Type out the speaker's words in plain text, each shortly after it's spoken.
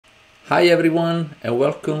Hi everyone and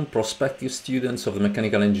welcome prospective students of the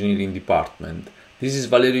Mechanical Engineering Department. This is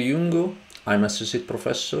Valerio Iungo. I'm Associate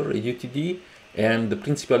Professor at UTD and I'm the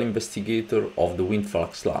Principal Investigator of the Wind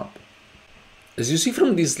Flux Lab. As you see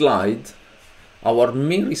from this slide, our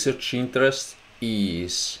main research interest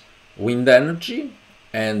is wind energy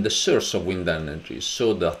and the source of wind energy,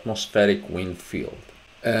 so the atmospheric wind field.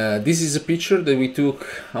 This is a picture that we took,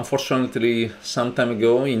 unfortunately, some time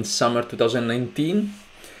ago in summer 2019.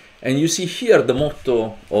 And you see here the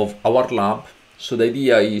motto of our lab. So the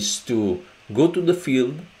idea is to go to the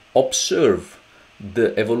field, observe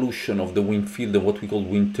the evolution of the wind field and what we call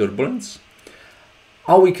wind turbulence,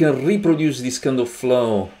 how we can reproduce this kind of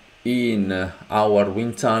flow in our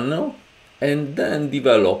wind tunnel, and then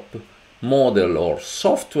develop model or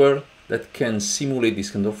software that can simulate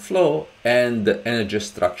this kind of flow and the energy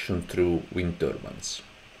extraction through wind turbines.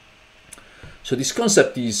 So this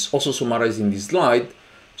concept is also summarized in this slide.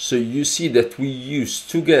 So you see that we use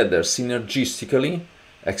together synergistically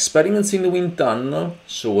experiments in the wind tunnel,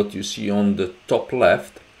 so what you see on the top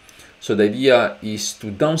left. So the idea is to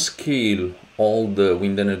downscale all the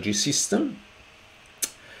wind energy system.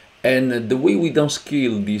 And the way we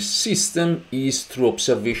downscale this system is through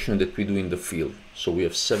observation that we do in the field. So we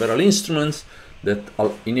have several instruments that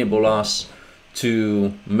enable us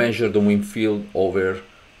to measure the wind field over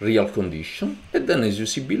real condition, and then, as you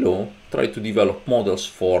see below, try to develop models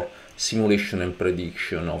for simulation and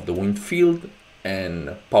prediction of the wind field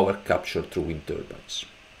and power capture through wind turbines.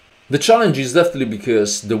 The challenge is definitely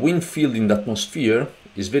because the wind field in the atmosphere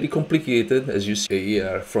is very complicated, as you see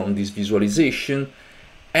here from this visualization,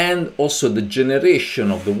 and also the generation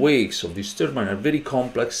of the wakes of this turbine are very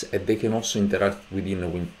complex, and they can also interact within a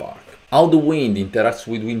wind park. How the wind interacts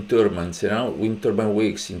with wind turbines and how wind turbine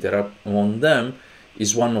wakes interact among them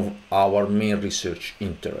is one of our main research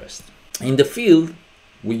interests. In the field,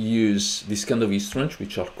 we use this kind of instruments,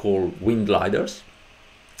 which are called wind gliders.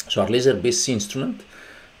 So are laser-based instruments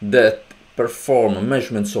that perform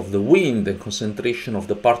measurements of the wind and concentration of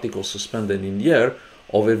the particles suspended in the air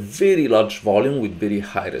of a very large volume with very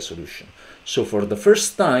high resolution. So for the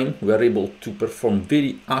first time, we are able to perform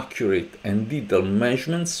very accurate and detailed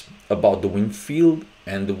measurements about the wind field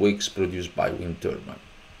and the wakes produced by wind turbine.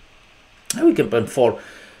 And we can perform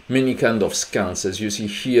many kind of scans, as you see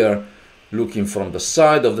here, looking from the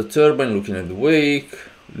side of the turbine, looking at the wake,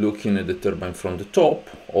 looking at the turbine from the top,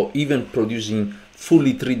 or even producing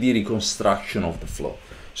fully 3D reconstruction of the flow.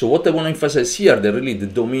 So what I want to emphasize here, that really the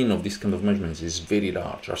domain of this kind of measurements is very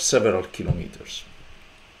large, are several kilometers.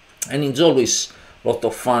 And it's always a lot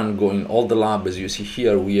of fun going all the lab. As you see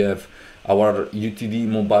here, we have our UTD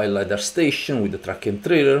mobile LiDAR station with the track and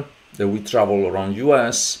trailer that we travel around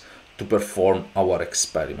US to perform our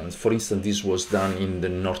experiments. For instance, this was done in the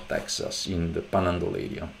North Texas, in the Panhandle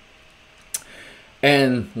area.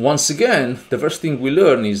 And once again, the first thing we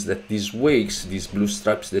learn is that these wakes, these blue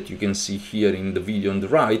stripes that you can see here in the video on the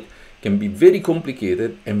right, can be very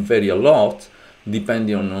complicated and vary a lot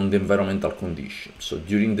depending on the environmental conditions. So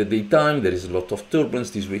during the daytime, there is a lot of turbulence.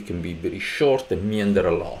 This wake can be very short and meander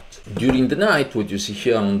a lot. During the night, what you see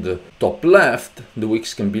here on the top left, the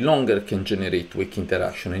wakes can be longer, can generate wake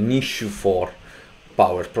interaction, an issue for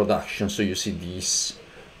power production. So you see these,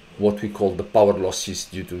 what we call the power losses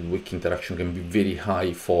due to wake interaction, can be very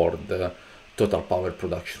high for the total power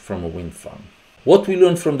production from a wind farm. What we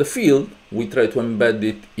learn from the field, we try to embed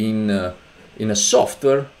it in a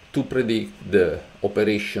software to predict the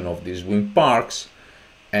operation of these wind parks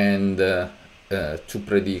and to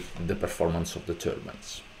predict the performance of the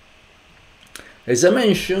turbines. As I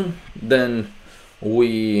mentioned, then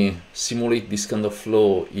we simulate this kind of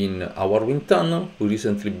flow in our wind tunnel. We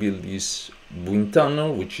recently built this wind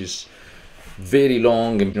tunnel, which is very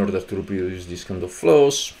long in order to reproduce this kind of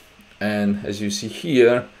flows. And as you see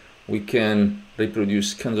here, we can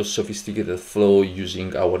reproduce kind of sophisticated flow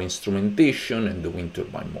using our instrumentation and the wind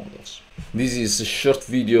turbine models. This is a short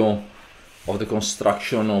video of the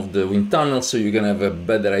construction of the wind tunnel, so you can have a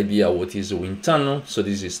better idea what is a wind tunnel. So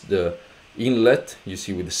this is the inlet, you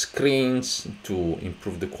see, with the screens to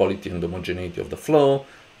improve the quality and the homogeneity of the flow.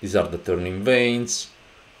 These are the turning vanes.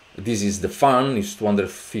 This is the fan, it's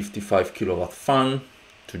 255 kilowatt fan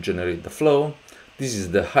to generate the flow. This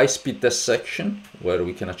is the high-speed test section where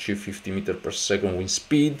we can achieve 50 meters per second wind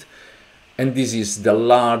speed. And this is the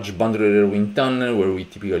large boundary layer wind tunnel where we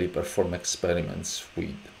typically perform experiments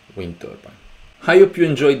with wind turbine. I hope you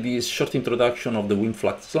enjoyed this short introduction of the Wind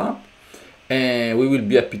Flux Lab, and we will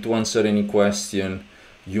be happy to answer any question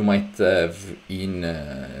you might have in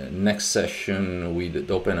next session with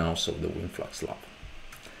the open house of the Wind Flux Lab.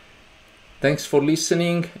 Thanks for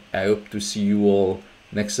listening. I hope to see you all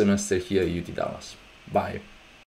next semester here at UT Dallas. Bye.